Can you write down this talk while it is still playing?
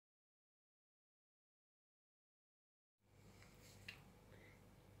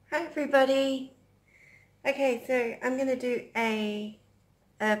Hi everybody. Okay, so I'm going to do a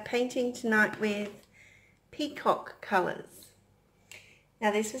painting tonight with Peacock colours.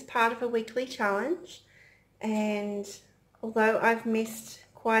 Now this is part of a weekly challenge, and although I've missed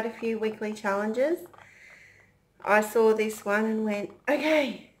quite a few weekly challenges, I saw this one and went,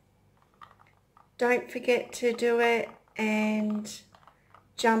 okay, don't forget to do it and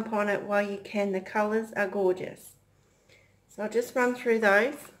jump on it while you can. The colours are gorgeous. So I'll just run through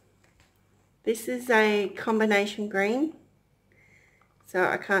those. This is a combination green, so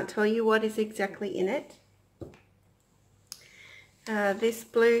I can't tell you what is exactly in it. This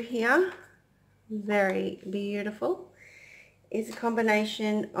blue here, very beautiful, is a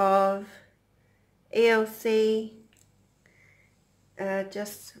combination of ELC,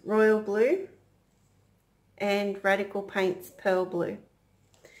 just royal blue, and Radical Paints pearl blue.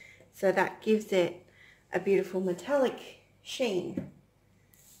 So that gives it a beautiful metallic sheen,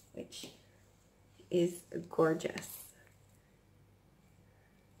 which is gorgeous.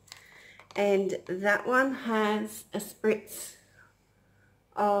 And that one has a spritz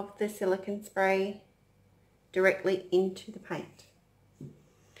of the silicone spray directly into the paint.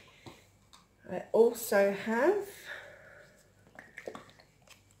 I also have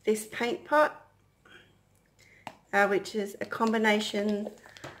this paint pot, which is a combination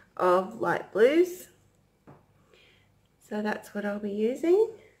of light blues. So that's what I'll be using.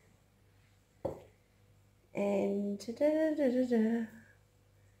 And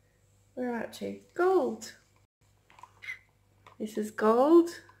we're up to gold. This is gold.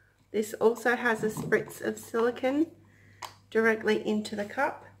 This also has a spritz of silicone directly into the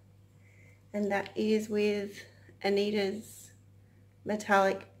cup, and that is with Anita's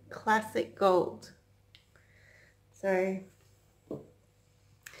metallic classic gold. So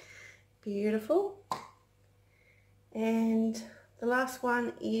beautiful. And the last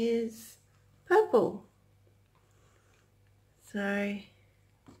one is purple. So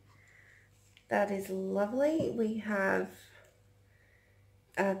that is lovely. We have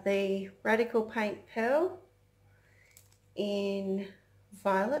the Radical Paint Pearl in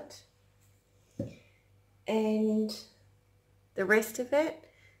violet, and the rest of it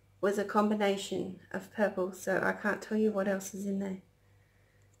was a combination of purple, so I can't tell you what else is in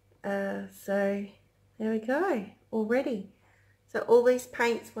there. So there we go, already. So all these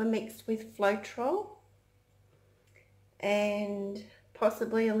paints were mixed with Floetrol and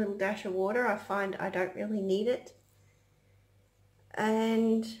possibly a little dash of water. I find I don't really need it.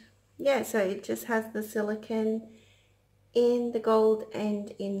 And yeah, so it just has the silicone in the gold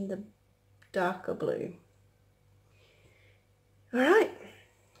and in the darker blue. Alright,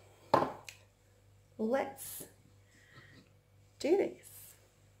 let's do this.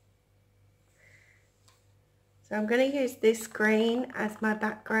 So I'm going to use this green as my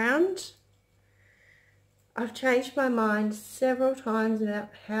background. I've changed my mind several times about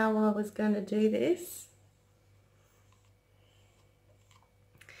how I was going to do this.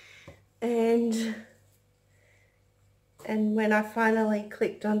 And when I finally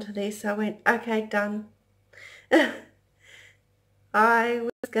clicked onto this, I went, okay, done. I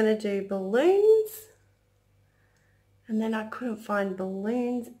was going to do balloons, and then I couldn't find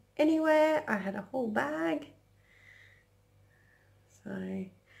balloons anywhere. I had a whole bag. So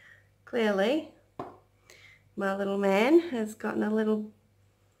clearly my little man has gotten a little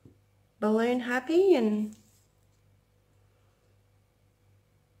balloon happy and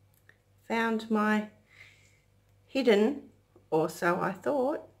found my hidden, or so I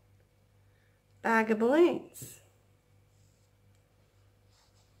thought, bag of balloons.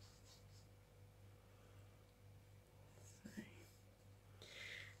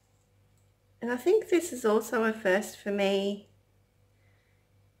 And I think this is also a first for me,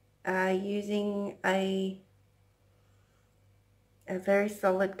 using a very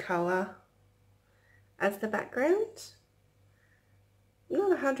solid colour as the background. I'm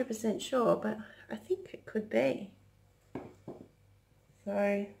not 100% sure, but I think it could be.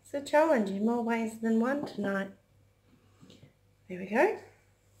 So it's a challenge in more ways than one tonight. There we go.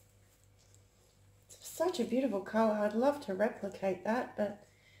 It's such a beautiful colour. I'd love to replicate that, but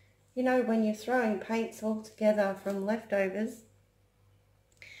you know, when you're throwing paints all together from leftovers,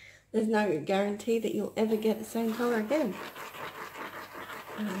 there's no guarantee that you'll ever get the same colour again.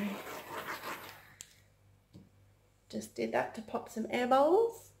 Just did that to pop some air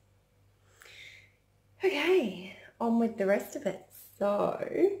bubbles. Okay, on with the rest of it.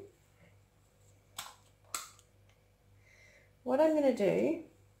 So what I'm going to do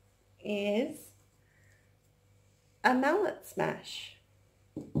is a Mallet Smash.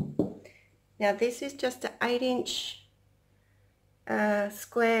 Now this is just an 8-inch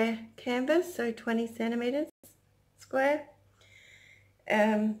square canvas, so 20 centimeters square.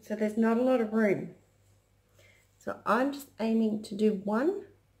 So there's not a lot of room. So I'm just aiming to do one.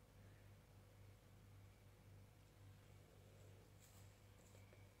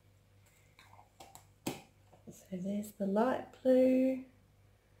 So there's the light blue.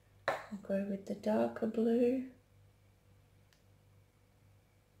 I'll go with the darker blue.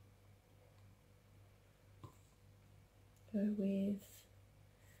 Go with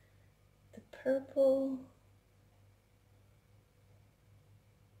the purple.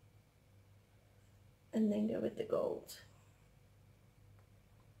 And then go with the gold.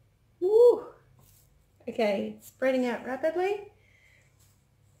 Woo! Okay, spreading out rapidly.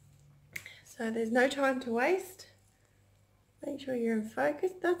 So there's no time to waste. Make sure you're in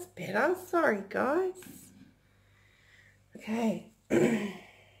focus. That's better. Sorry, guys. Okay.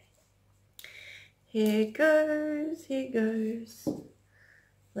 Here goes, here goes.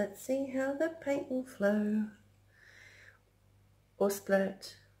 Let's see how the paint will flow. Or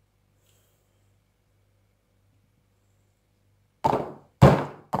splurt.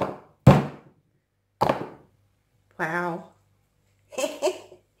 Wow.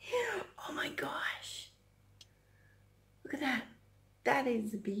 Oh my gosh. Look at that. That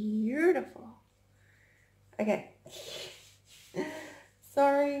is beautiful. Okay.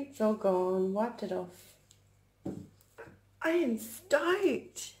 Sorry, it's all gone. Wiped it off. I am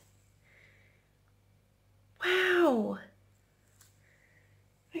stoked. Wow.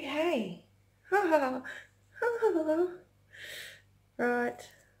 Okay. Right.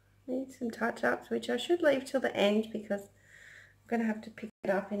 Need some touch-ups, which I should leave till the end because I'm going to have to pick it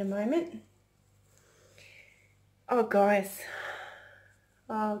up in a moment. Oh, guys.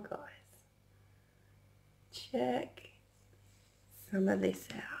 Oh, guys. Check some of this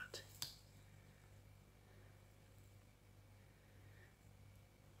out.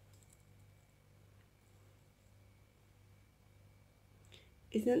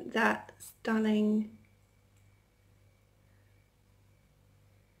 Isn't that stunning?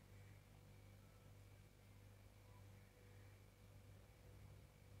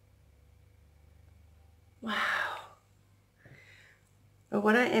 Wow. But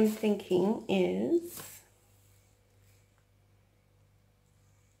what I am thinking is,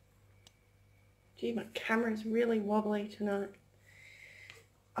 gee, my camera's really wobbly tonight.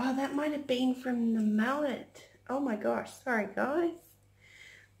 Oh, that might have been from the mallet. Oh my gosh, sorry guys.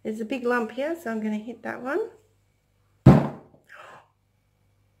 There's a big lump here, so I'm going to hit that one. Oh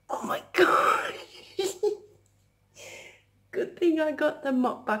my gosh. Good thing I got the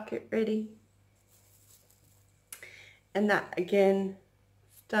mop bucket ready. And that again,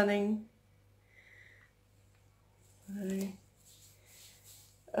 stunning.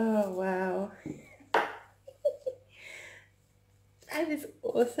 Oh wow. That is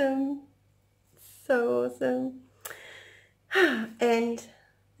awesome. So awesome. And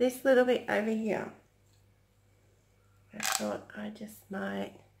this little bit over here, I thought I just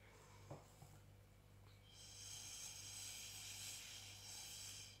might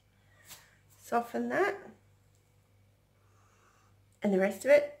soften that. And the rest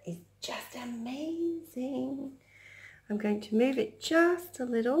of it is just amazing. I'm going to move it just a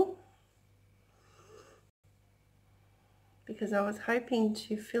little because I was hoping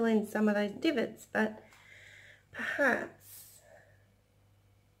to fill in some of those divots, but perhaps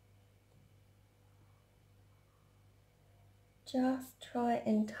just try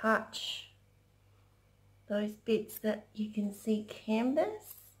and touch those bits that you can see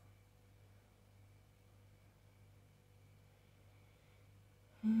canvas.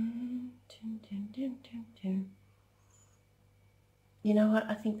 You know what?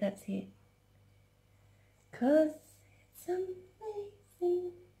 I think that's it. 'Cause it's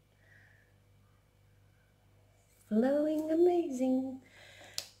amazing. Flowing amazing.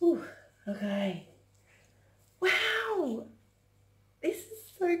 Ooh, okay. Wow. This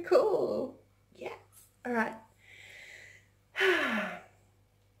is so cool. Yes. All right.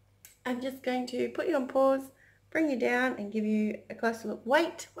 I'm just going to put you on pause, bring you down and give you a closer look.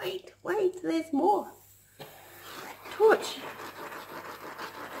 Wait, wait, wait, there's more. Torch.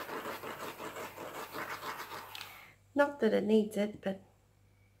 Not that it needs it, but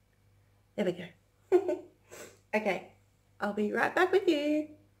there we go. Okay, I'll be right back with you.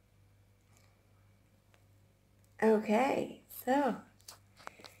 Okay, so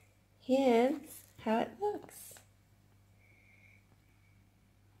here's how it looks.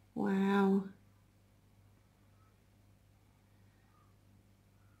 Wow.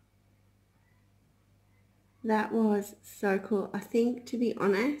 That was so cool. I think, to be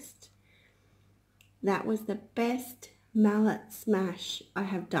honest, that was the best Mallet Smash I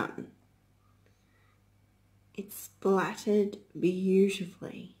have done. It's splattered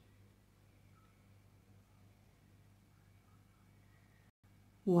beautifully.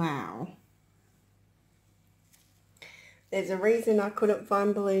 Wow. There's a reason I couldn't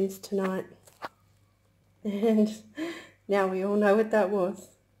find balloons tonight. And now we all know what that was.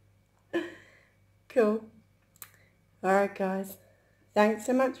 Cool. Alright guys, thanks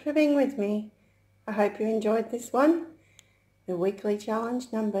so much for being with me. I hope you enjoyed this one. The weekly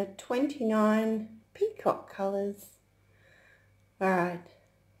challenge number 29, Peacock colours. Alright,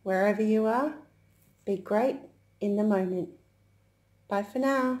 wherever you are, be great in the moment. Bye for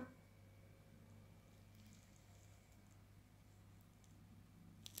now.